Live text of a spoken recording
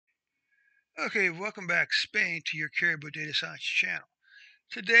Okay, welcome back, Spain, to your Caribou Data Science channel.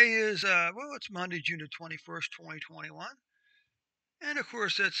 Today is, it's Monday, June the 21st, 2021. And of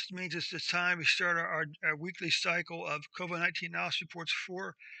course, that means it's time we start our weekly cycle of COVID-19 analysis reports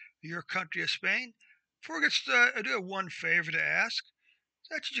for your country of Spain. Before we get started, I do have one favor to ask.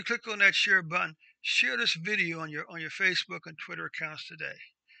 That you click on that share button, share this video on your Facebook and Twitter accounts today.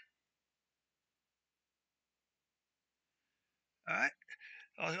 All right.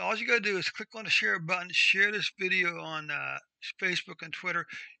 All you got to do is click on the share button, share this video on Facebook and Twitter.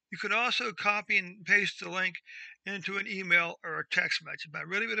 You can also copy and paste the link into an email or a text message. But I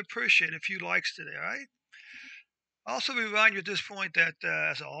really would appreciate a few likes today, all right? Also, remind you at this point that,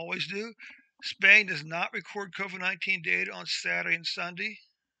 as I always do, Spain does not record COVID-19 data on Saturday and Sunday,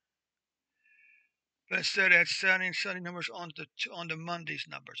 but instead adds Saturday and Sunday numbers on the Monday's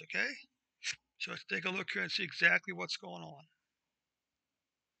numbers, okay? So let's take a look here and see exactly what's going on.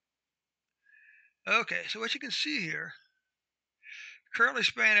 Okay, so what you can see here, currently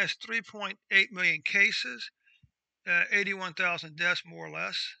Spain has 3.8 million cases, 81,000 deaths, more or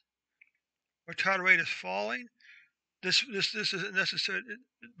less. Mortality rate is falling. This isn't necessary,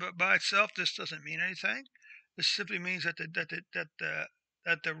 but by itself, this doesn't mean anything. This simply means that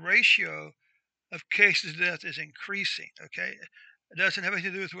the ratio of cases to death is increasing. Okay, it doesn't have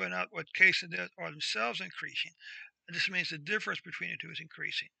anything to do with whether or not what cases of death are themselves increasing. It just means the difference between the two is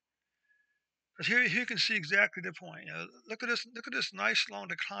increasing. Because here you can see exactly the point. Look at this. Look at this nice long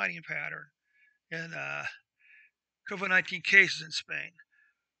declining pattern in COVID-19 cases in Spain.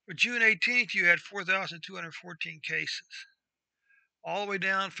 For June 18th, you had 4,214 cases, all the way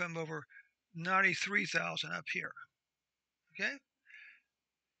down from over 93,000 up here. Okay,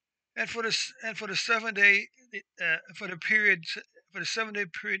 and for the 7 day for the 7 day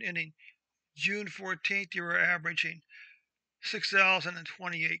period ending June 14th, you were averaging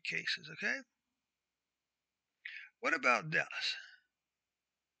 6,028 cases. Okay, what about deaths?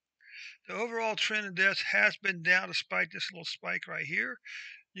 The overall trend in deaths has been down despite this little spike right here.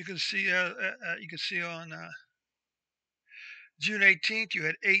 You can see on June 18th, you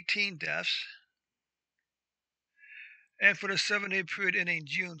had 18 deaths. And for the 7 day period ending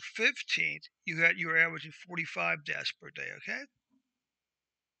June 15th, you were averaging 45 deaths per day. Okay.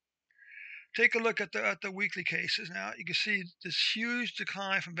 Take a look at the weekly cases now. You can see this huge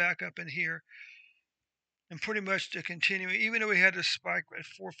decline from back up in here, and pretty much to continuing. Even though we had this spike at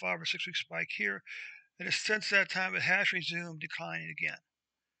 4, 5, or 6 week spike here, and since that time it has resumed declining again.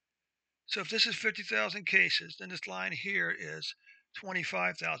 So if this is 50,000 cases, then this line here is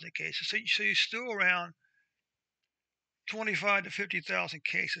 25,000 cases. So you're still around 25 to 50,000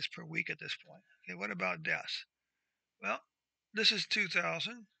 cases per week at this point. Okay, what about deaths? Well, this is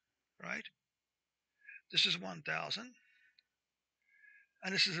 2,000, right? This is 1,000,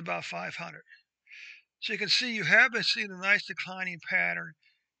 and this is about 500. So you can see you have been seeing a nice declining pattern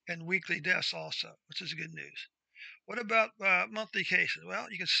in weekly deaths also, which is good news. What about monthly cases? Well,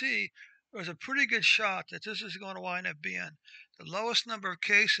 you can see there's a pretty good shot that this is going to wind up being the lowest number of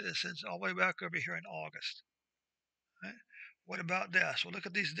cases since all the way back over here in August. Right? What about deaths? Well, look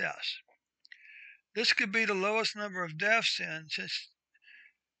at these deaths. This could be the lowest number of deaths since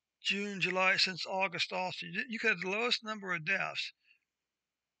June, July, since August also. You could have the lowest number of deaths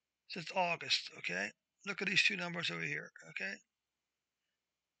since August, okay? Look at these two numbers over here, okay?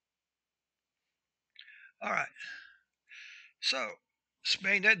 All right. So,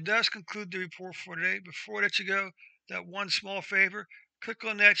 Spain, that does conclude the report for today. Before I let you go, that one small favor, click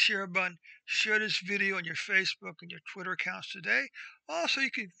on that share button, share this video on your Facebook and your Twitter accounts today. Also,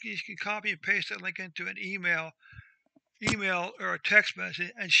 you can copy and paste that link into an email or a text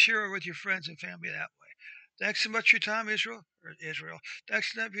message and share it with your friends and family that way. Thanks so much for your time, Israel.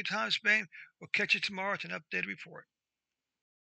 Thanks so much for your time, Spain. We'll catch you tomorrow with an updated report.